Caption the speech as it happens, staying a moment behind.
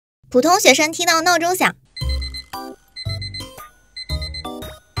普通学生听到闹钟响，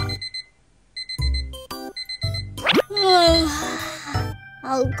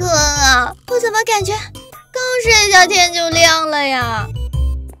好困啊！我怎么感觉刚睡一觉天就亮了呀？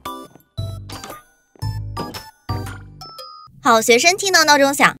好学生听到闹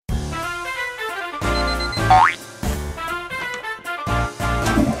钟响，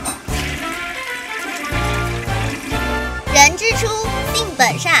人之初，性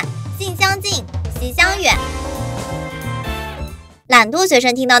本善，性相近，习相远。懒惰学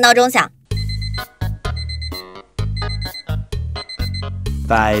生听到闹钟响。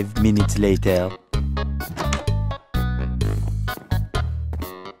5 minutes later.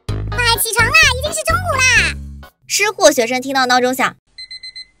 快起床啦，已经是中午啦！吃货学生听到闹钟响，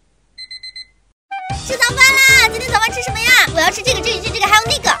吃早饭啦！今天早饭吃什么呀？我要吃这个，这个，还有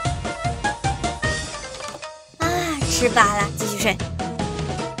那个。啊，吃饱了，继续睡。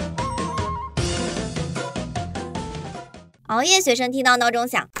熬夜学生听到闹钟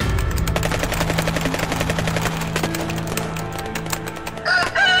响，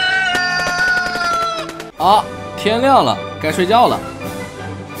啊，天亮了，该睡觉了。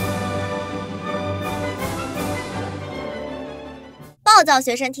暴躁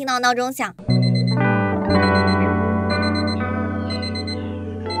学生听到闹钟响，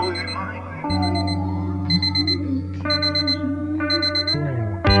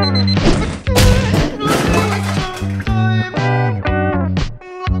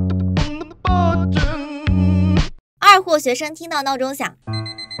二货学生听到闹钟响。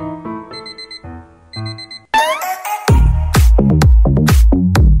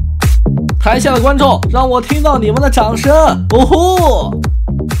台下的观众，让我听到你们的掌声！哦呼！